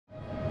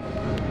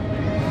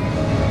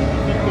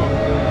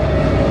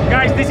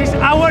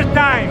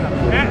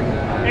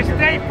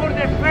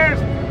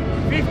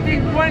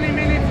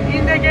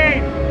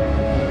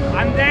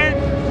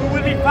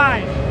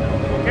fine.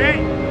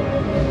 Okay?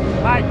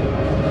 Bye.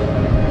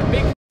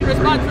 Big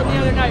response from the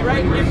other night,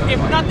 right? If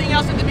nothing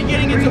else at the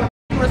beginning, it's a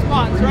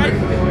response, right?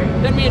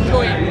 Then we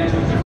enjoy it.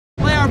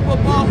 Play our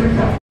football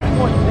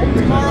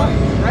tomorrow,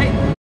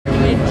 right?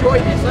 We enjoy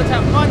this. Let's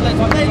have fun. Let's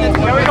play. Let's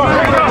go. Here we go.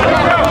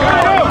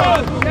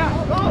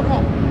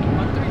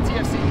 On 3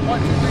 TFC. 1,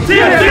 2, 3.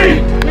 TFC!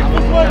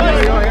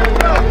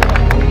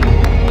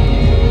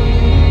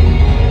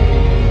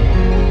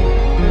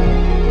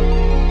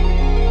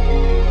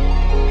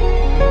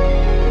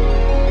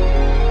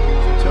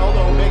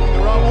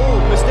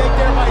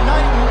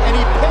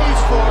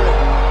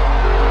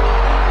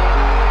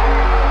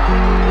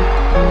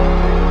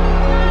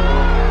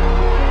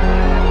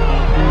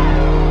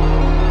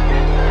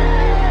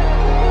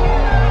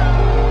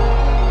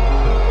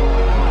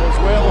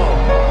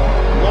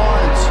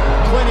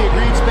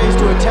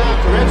 To attack,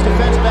 the Revs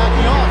defense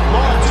backing off.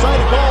 Lawrence trying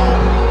to goal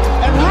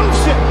and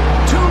roofs it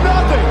 2-0.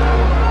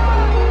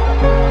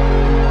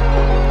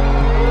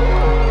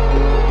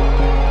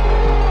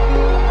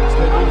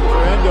 Instead looking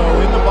for Endo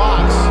in the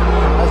box.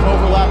 Has an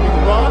overlapping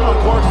run on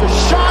course. A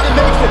shot and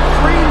makes it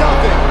 3-0.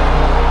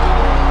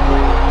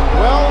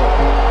 Well,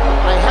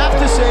 I have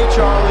to say,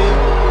 Charlie,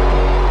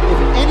 if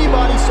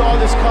anybody saw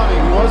this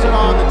coming, who wasn't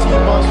on the team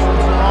bus from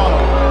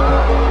Toronto,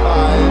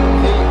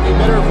 they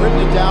better have written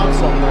it down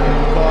somewhere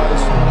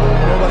because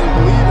nobody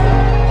believed them.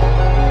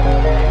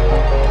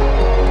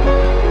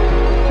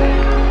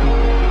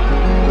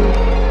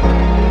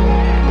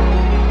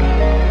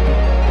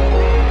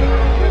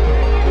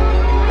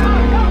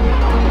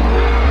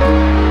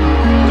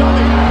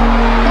 Dummy.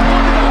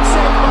 That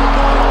saved by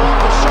Bono off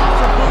the shot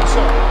from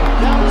Buxa.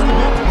 That was the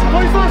mid.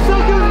 45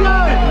 seconds,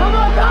 guys! Come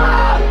on,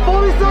 Dom!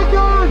 40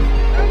 seconds!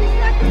 30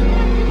 seconds!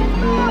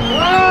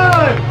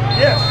 Good!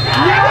 Yes!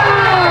 Yes!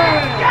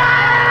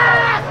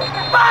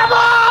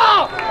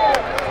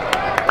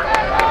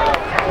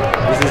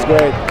 This is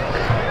great.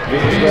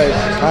 This is great.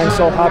 I'm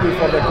so happy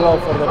for the club,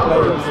 for the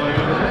players.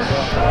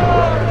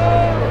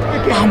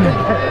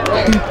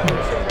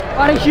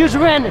 What a huge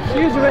win!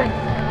 Huge win!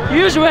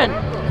 Huge win!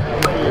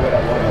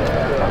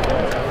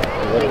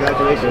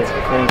 Congratulations.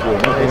 Thank you.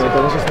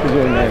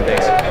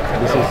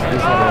 This is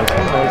amazing.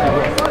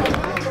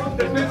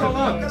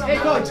 Hey,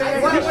 coach.